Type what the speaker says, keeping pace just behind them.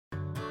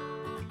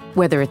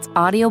Whether it's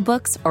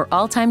audiobooks or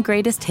all-time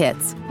greatest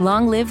hits,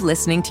 long live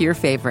listening to your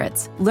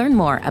favorites. Learn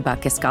more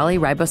about Kisqali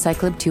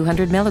Ribociclib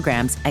 200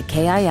 milligrams at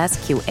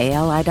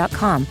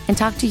KISQALI.com and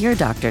talk to your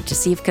doctor to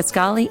see if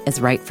Kisqali is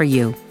right for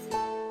you.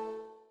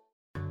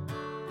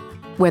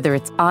 Whether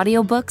it's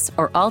audiobooks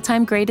or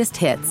all-time greatest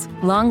hits,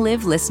 long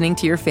live listening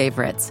to your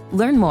favorites.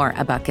 Learn more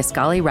about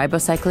Kisqali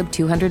Ribociclib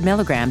 200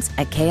 milligrams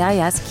at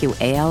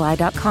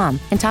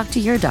KISQALI.com and talk to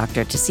your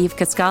doctor to see if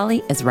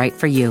Kisqali is right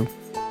for you.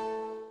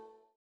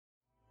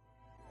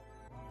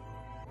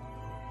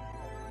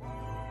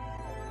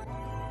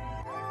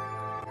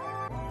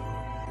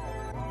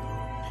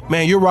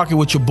 Man, you're rocking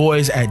with your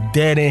boys at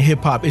Dead End Hip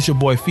Hop. It's your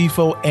boy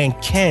FIFO and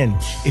Ken.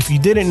 If you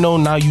didn't know,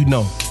 now you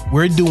know.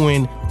 We're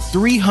doing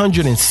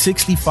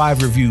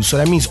 365 reviews. So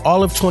that means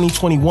all of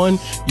 2021,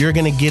 you're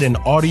going to get an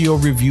audio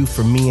review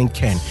from me and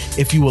Ken.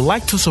 If you would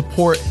like to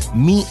support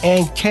me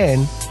and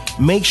Ken,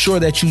 make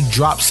sure that you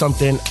drop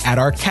something at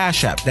our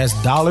Cash App. That's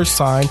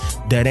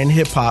 $ Dead End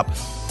Hip Hop.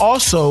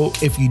 Also,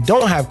 if you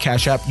don't have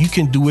Cash App, you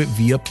can do it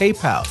via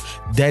PayPal,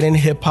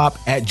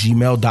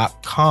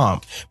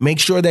 deadendhiphop@gmail.com. Make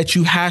sure that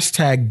you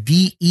hashtag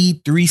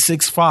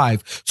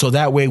DE365 so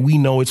that way we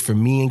know it's for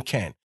me and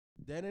Ken.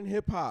 Dead End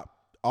Hip Hop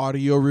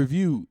audio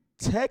review.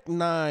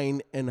 N9ne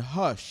and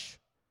Hush,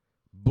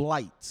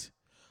 Blight.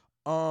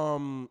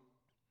 I'm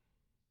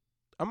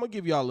gonna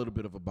give y'all a little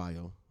bit of a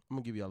bio.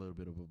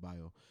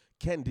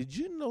 Ken, did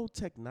you know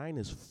N9ne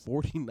is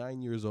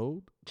 49 years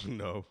old?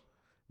 No.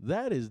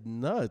 That is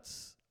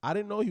nuts. I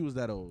didn't know he was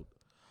that old.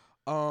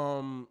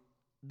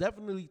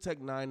 Definitely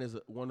N9ne is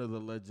one of the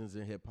legends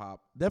in hip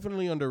hop.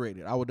 Definitely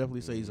underrated. I would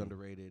definitely say he's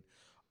underrated.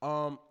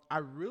 I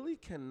really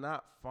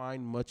cannot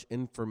find much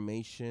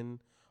information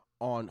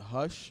on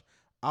Hush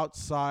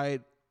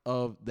outside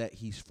of that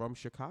he's from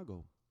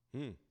Chicago.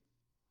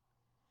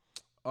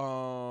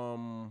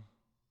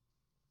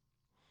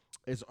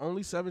 It's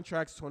only 7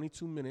 tracks,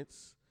 22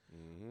 minutes.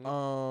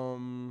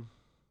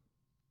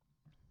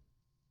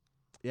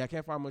 Yeah, I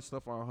can't find much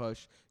stuff on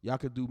Hush. Y'all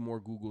could do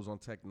more Googles on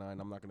N9ne.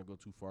 I'm not gonna go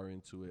too far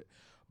into it.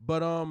 But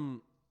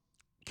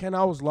Ken,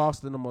 I was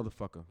lost in the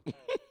motherfucker.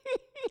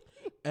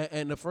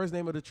 and the first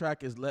name of the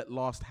track is Let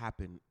Lost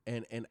Happen.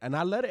 And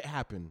I let it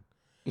happen.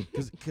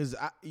 Because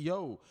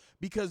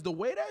the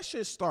way that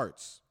shit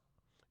starts,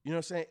 you know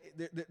what I'm saying?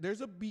 There's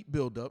a beat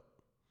buildup.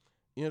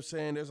 You know what I'm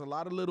saying? There's a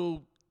lot of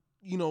little,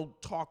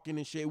 talking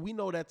and shit. We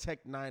know that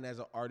N9ne as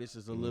an artist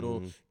is a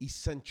little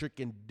eccentric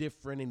and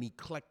different and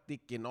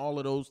eclectic and all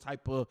of those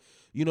type of,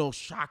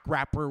 shock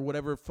rapper,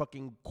 whatever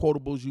fucking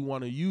quotables you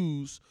want to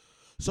use.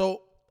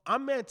 So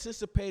I'm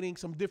anticipating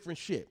some different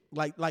shit.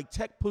 Like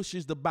Tech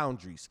pushes the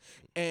boundaries,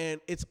 and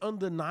it's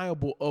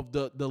undeniable of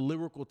the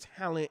lyrical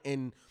talent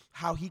and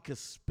how he could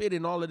spit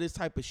and all of this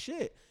type of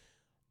shit.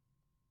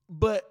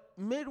 But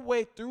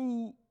midway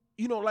through,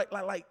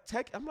 like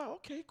Tech, I'm like,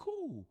 okay,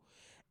 cool.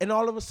 And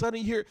all of a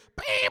sudden you hear,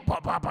 bam, bah,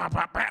 bah, bah,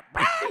 bah, bah,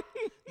 bah.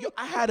 Yo,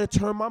 I had to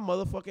turn my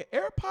motherfucking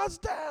AirPods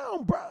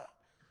down, bro.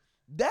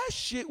 That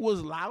shit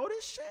was loud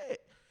as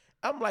shit.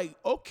 I'm like,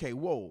 okay,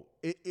 whoa,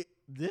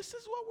 this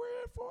is what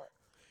we're in for?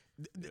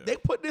 They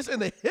put this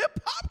in the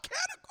hip-hop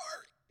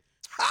category?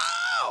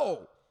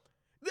 How?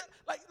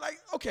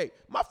 Okay,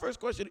 my first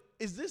question,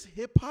 is this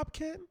hip-hop,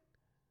 Ken?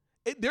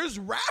 There's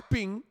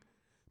rapping,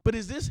 but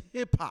is this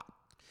hip-hop?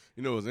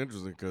 It's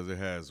interesting because it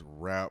has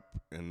rap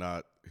and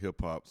not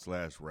hip-hop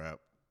 /rap.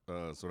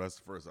 So that's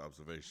the first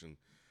observation.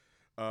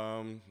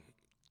 I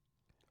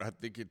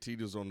think it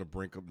teeters on the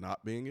brink of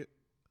not being it.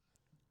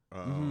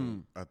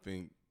 I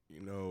think,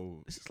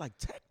 This is like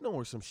techno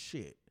or some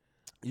shit.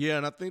 Yeah,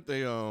 and I think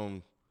they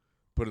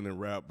put it in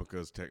rap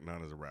because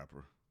N9ne is a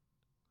rapper.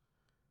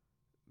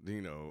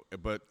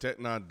 But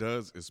N9ne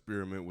does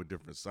experiment with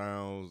different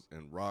sounds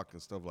and rock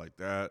and stuff like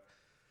that.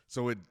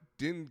 So it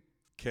didn't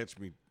catch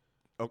me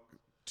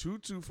too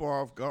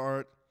far off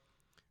guard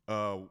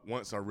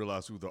once I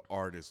realized who the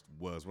artist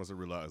was, once I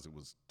realized it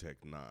was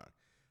N9ne.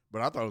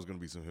 But I thought it was going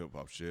to be some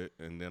hip-hop shit,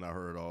 and then I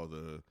heard all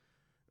the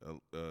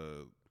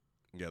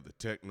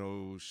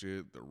techno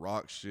shit, the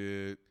rock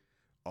shit,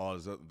 all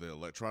this other, the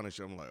electronic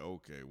shit. I'm like,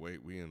 okay,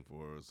 wait, we in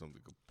for something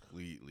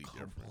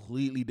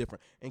completely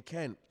different. And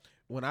Ken,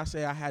 when I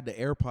say I had the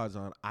AirPods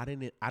on, I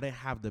didn't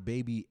have the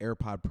baby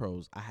AirPod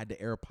Pros. I had the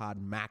AirPod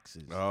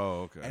Maxes.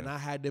 Oh, okay. And I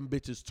had them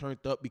bitches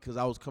turned up because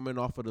I was coming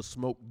off of the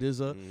Smoke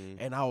Dizza,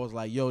 and I was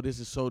like, yo, this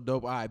is so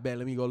dope. All right, bet,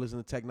 let me go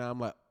listen to N9ne. I'm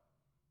like,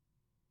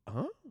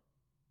 huh?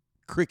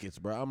 Crickets,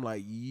 bro. I'm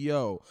like,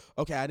 yo,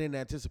 okay, I didn't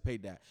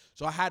anticipate that.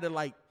 So I had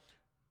to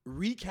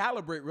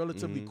recalibrate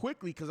relatively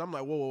quickly because I'm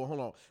like, whoa,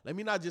 hold on. Let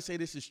me not just say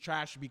this is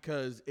trash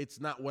because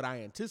it's not what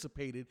I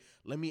anticipated.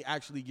 Let me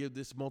actually give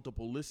this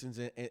multiple listens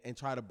and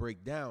try to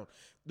break down.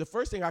 The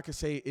first thing I can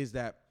say is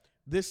that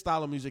this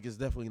style of music is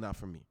definitely not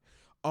for me.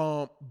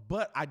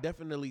 But I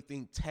definitely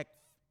think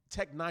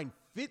N9ne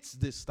fits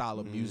this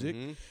style of music.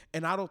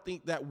 And I don't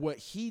think that what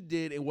he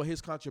did and what his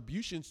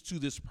contributions to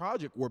this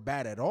project were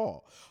bad at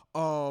all.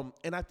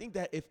 And I think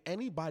that if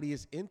anybody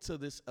is into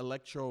this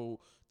electro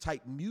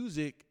type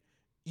music,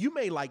 you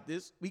may like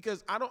this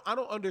because I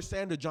don't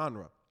understand the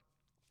genre.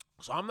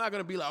 So I'm not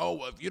gonna be like, oh,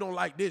 well, if you don't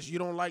like this, you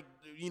don't like,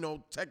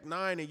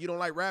 Tech9ne, and you don't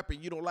like rap,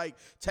 and you don't like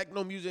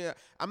techno music.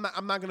 I'm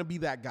not gonna be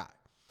that guy.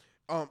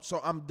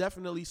 So I'm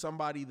definitely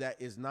somebody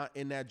that is not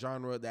in that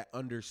genre that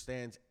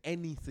understands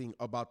anything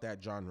about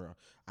that genre.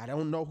 I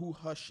don't know who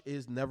Hush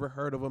is. Never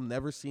heard of him.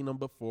 Never seen him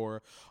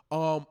before.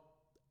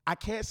 I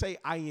can't say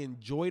I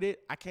enjoyed it.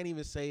 I can't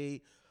even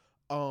say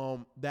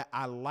that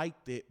I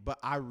liked it, but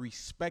I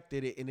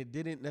respected it, and it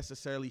didn't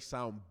necessarily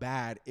sound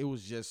bad. It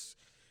was just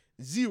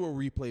zero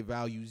replay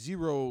value,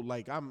 zero.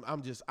 Like I'm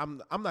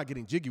not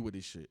getting jiggy with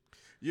this shit.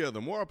 Yeah,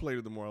 the more I played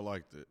it, the more I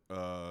liked it.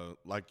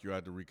 Like you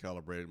had to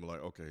recalibrate and be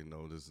like, okay,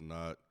 no, this is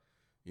not,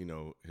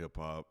 hip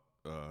hop.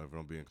 If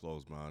I'm being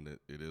closed minded,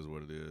 it is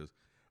what it is.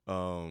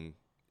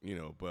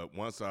 But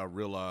once I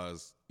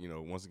realized,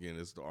 once again,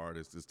 it's the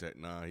artist, it's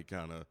Tech9ne. He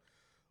kind of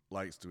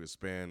likes to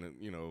expand,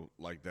 and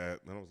like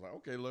that. Then I was like,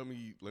 okay, let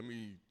me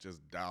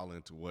just dial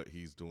into what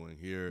he's doing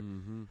here.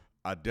 Mm-hmm.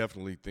 I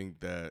definitely think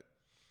that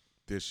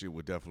this shit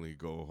would definitely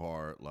go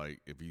hard,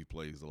 like if he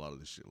plays a lot of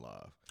this shit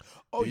live.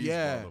 Oh, these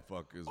yeah.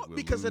 Motherfuckers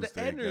because of the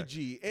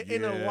energy.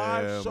 In a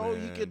live show,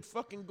 man. he could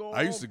fucking go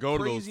I used to go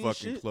to those crazy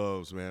fucking shit.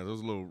 clubs, man.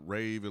 Those little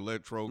rave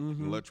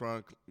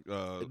electronic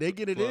They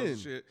get it clubs in. and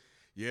shit.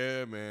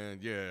 Yeah, man.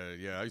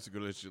 Yeah. I used to go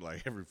to this shit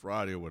like every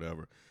Friday or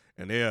whatever.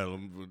 And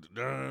them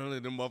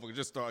motherfuckers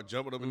just start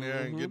jumping up in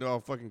there and getting all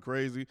fucking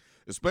crazy,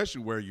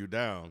 especially where you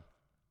down.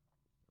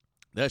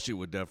 That shit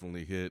would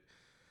definitely hit.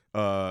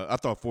 I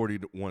thought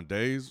 41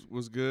 Days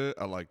was good.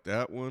 I like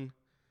that one.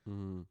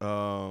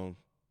 Mm-hmm.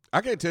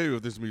 I can't tell you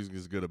if this music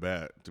is good or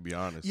bad, to be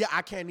honest. Yeah,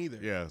 I can't either.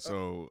 Yeah,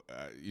 so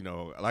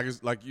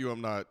like you,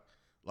 I'm not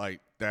like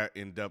that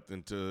in depth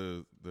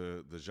into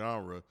the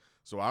genre.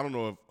 So I don't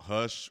know if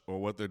Hush or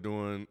what they're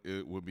doing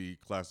it would be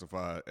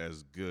classified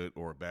as good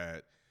or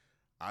bad.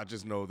 I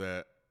just know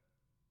that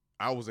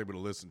I was able to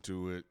listen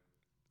to it,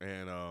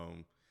 and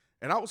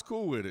I was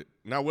cool with it.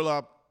 Now, will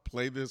I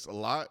play this a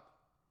lot?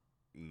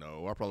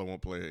 No, I probably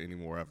won't play it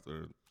anymore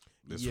after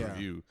this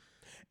review.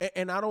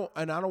 And I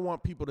don't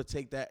want people to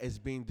take that as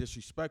being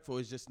disrespectful.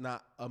 It's just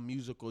not a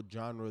musical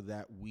genre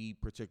that we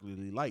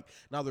particularly like.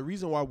 Now, the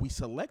reason why we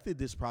selected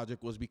this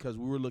project was because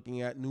we were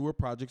looking at newer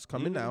projects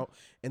coming out,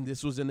 and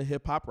this was in the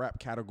hip hop rap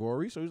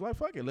category. So he's like,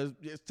 "Fuck it,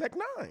 it's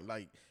Tech9ne."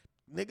 Like,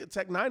 nigga,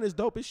 Tech9ne is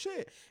dope as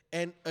shit.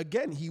 And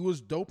again, he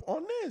was dope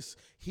on this.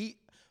 He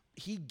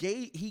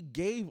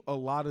gave a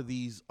lot of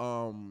these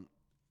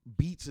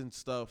beats and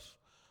stuff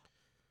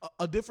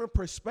a different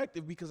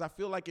perspective, because I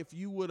feel like if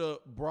you would have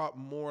brought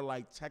more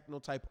like techno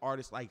type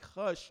artists like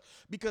Hush,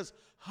 because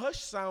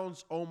Hush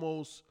sounds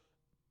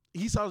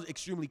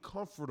extremely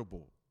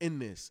comfortable in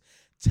this.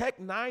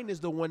 Tech9ne is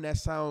the one that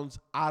sounds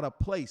out of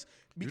place,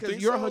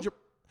 because you're 100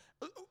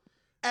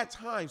 at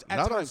times.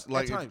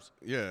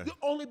 Yeah.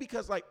 Only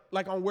because like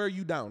on Wear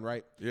You Down,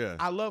 right? Yeah.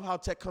 I love how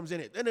Tech comes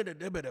in it.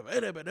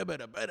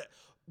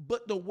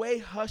 But the way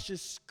Hush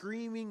is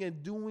screaming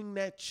and doing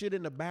that shit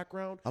in the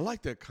background, I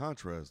like that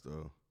contrast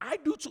though. I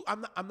do too.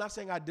 I'm not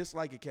saying I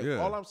dislike it, Kev. Yeah.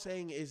 All I'm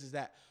saying is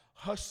that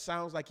Hush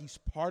sounds like he's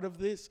part of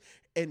this,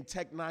 and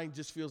Tech9ne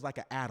just feels like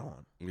an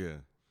add-on. Yeah.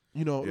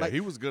 Like he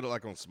was good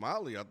like on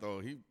Smiley. I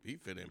thought he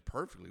fit in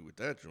perfectly with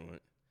that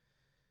joint.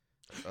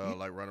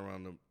 Like right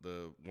around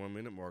the 1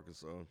 minute mark or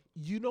so.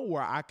 You know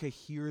where I could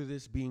hear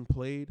this being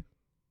played?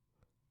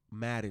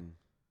 Madden.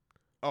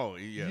 Oh,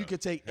 yeah. You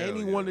could take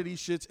any one of these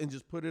shits and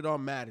just put it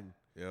on Madden.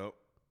 Yep.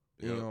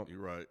 You're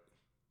right.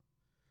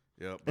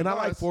 Yep. And I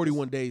like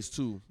 41 Days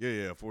too.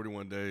 Yeah,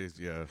 41 Days,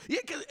 yeah. Yeah,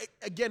 because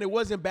again, it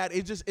wasn't bad.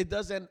 It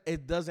doesn't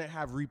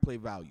have replay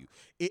value.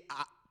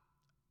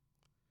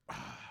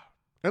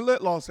 And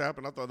Let Loss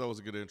Happen, I thought that was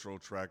a good intro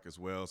track as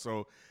well.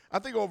 So I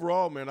think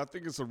overall, man, I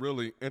think it's a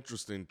really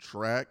interesting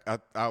track.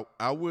 I'll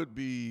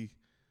be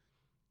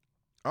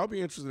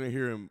interested in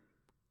hearing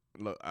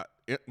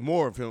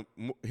more of him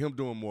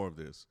doing more of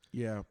this.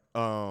 Yeah.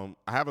 I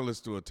haven't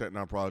listened to a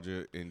Tech9ne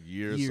project in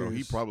years, so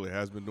he probably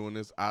has been doing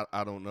this.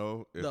 I don't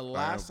know. The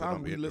last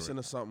time we listened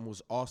to something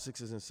was all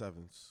 6s and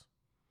 7s.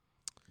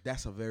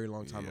 That's a very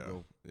long time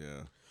ago.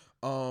 Yeah.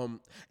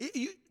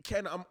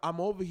 Ken,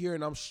 I'm over here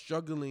and I'm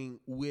struggling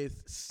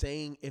with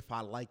saying if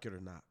I like it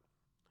or not.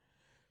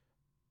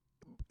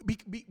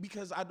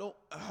 Because I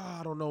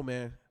don't know,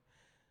 man.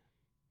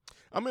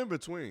 I'm in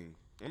between.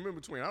 I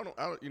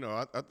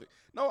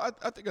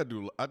think I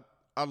do.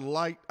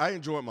 I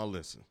enjoyed my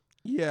listen.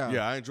 Yeah.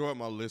 Yeah, I enjoyed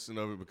my listen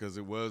of it because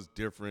it was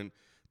different.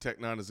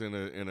 Tech9ne is in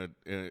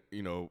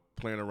a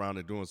playing around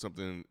and doing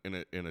something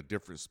in a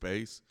different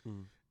space.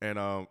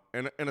 And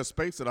in a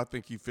space that I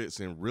think he fits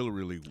in really,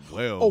 really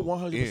well. Oh,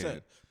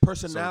 100%.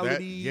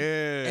 Personality, so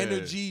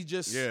energy,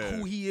 just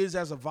who he is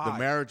as a vibe. The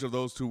marriage of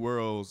those two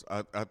worlds,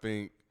 I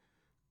think,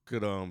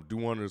 could do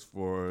wonders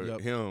for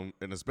him,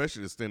 and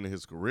especially extending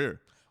his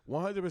career.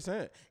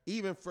 100%.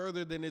 Even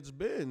further than it's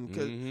been.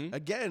 Because,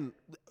 again,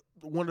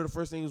 one of the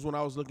first things when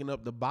I was looking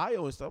up the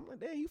bio and stuff, I'm like,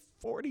 damn, he's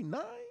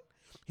 49?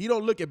 He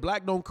don't look at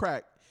Black Don't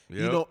Crack.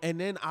 You know, and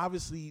then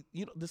obviously,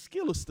 you know, the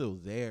skill is still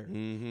there.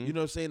 Mm-hmm. You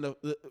know what I'm saying?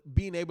 The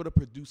being able to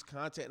produce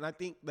content. And I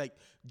think, like,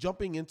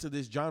 jumping into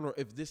this genre,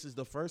 if this is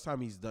the first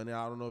time he's done it,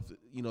 I don't know if,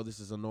 you know, this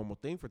is a normal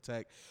thing for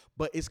Tech,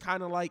 but it's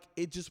kind of like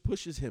it just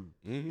pushes him.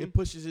 Mm-hmm. It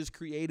pushes his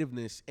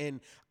creativeness. And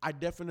I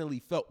definitely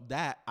felt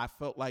that. I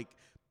felt like,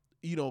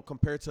 you know,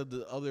 compared to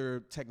the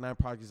other Tech N9ne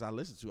projects I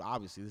listened to,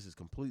 obviously this is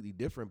completely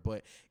different,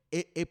 but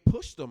it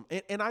pushed them.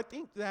 And I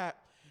think that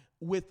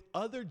with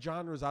other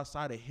genres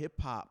outside of hip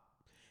hop,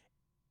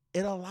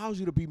 it allows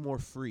you to be more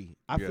free.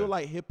 I feel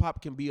like hip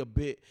hop can be a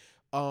bit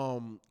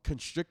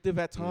constrictive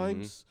at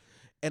times.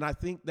 And I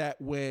think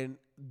that when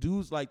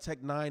dudes like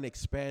Tech N9ne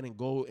expand and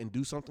go and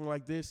do something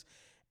like this,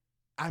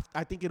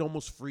 I think it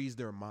almost frees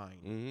their mind.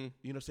 You know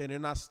what I'm saying? They're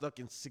not stuck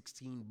in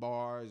 16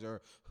 bars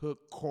or hook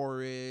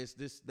chorus,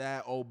 this,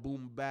 that, oh,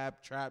 boom,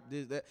 bap, trap,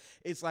 this, that.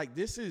 It's like,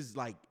 this is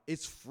like,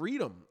 it's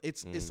freedom.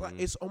 It's like,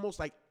 it's almost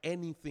like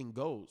anything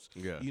goes.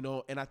 You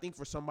know, and I think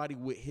for somebody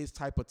with his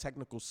type of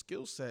technical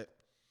skill set,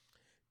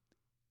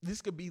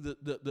 this could be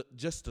the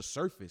just the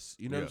surface.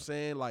 You know what I'm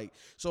saying? Like,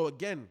 so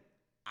again,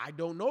 I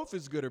don't know if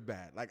it's good or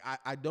bad. Like,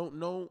 I don't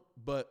know,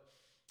 but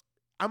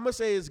I'm going to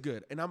say it's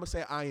good. And I'm going to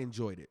say I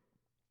enjoyed it.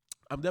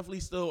 I'm definitely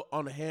still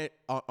on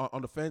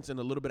the fence and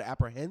a little bit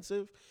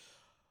apprehensive,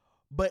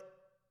 but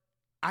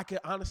I can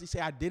honestly say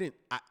I didn't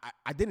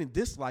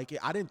dislike it.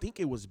 I didn't think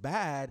it was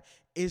bad.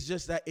 It's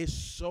just that it's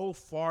so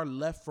far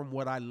left from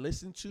what I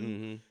listen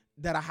to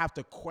that I have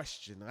to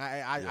question.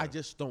 I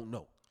just don't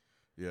know.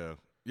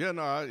 I'm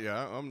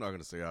not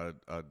gonna say I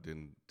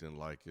didn't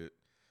like it.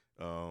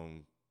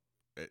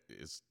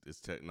 It's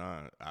Tech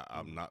N9ne.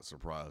 I'm not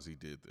surprised he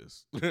did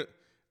this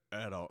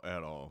at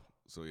all.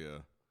 So yeah.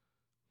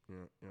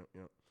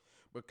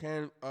 But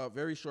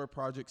very short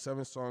project,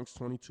 7 songs,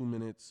 22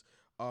 minutes.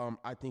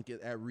 I think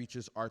it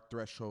reaches our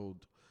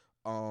threshold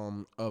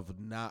of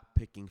not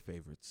picking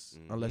favorites,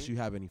 unless you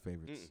have any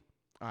favorites.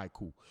 All right,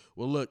 cool.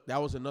 Well, look,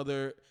 that was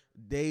another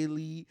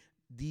daily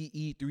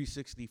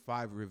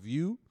DE365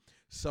 review.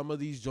 Some of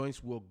these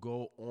joints will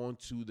go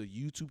onto the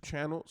YouTube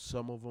channel.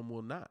 Some of them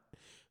will not.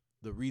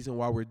 The reason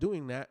why we're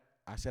doing that,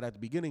 I said at the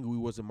beginning we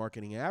wasn't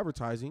marketing and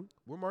advertising.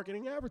 We're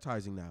marketing and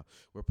advertising now.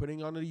 We're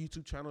putting on the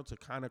YouTube channel to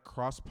kind of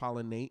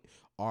cross-pollinate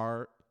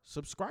our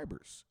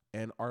subscribers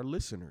and our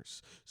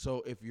listeners.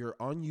 So if you're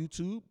on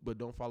YouTube but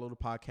don't follow the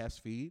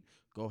podcast feed,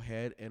 go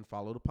ahead and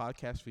follow the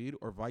podcast feed,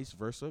 or vice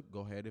versa.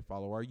 Go ahead and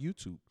follow our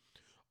YouTube.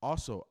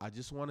 Also, I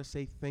just want to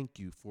say thank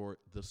you for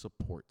the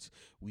support.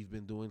 We've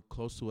been doing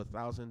close to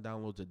 1,000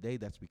 downloads a day.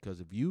 That's because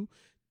of you.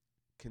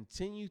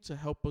 Continue to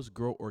help us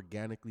grow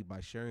organically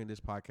by sharing this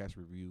podcast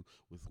review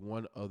with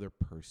one other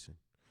person.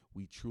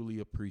 We truly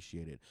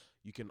appreciate it.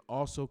 You can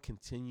also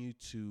continue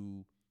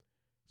to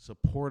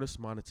support us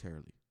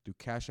monetarily through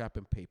Cash App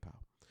and PayPal.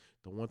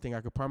 The one thing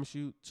I can promise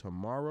you,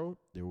 tomorrow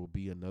there will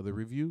be another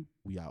review.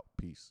 We out.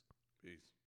 Peace. Peace.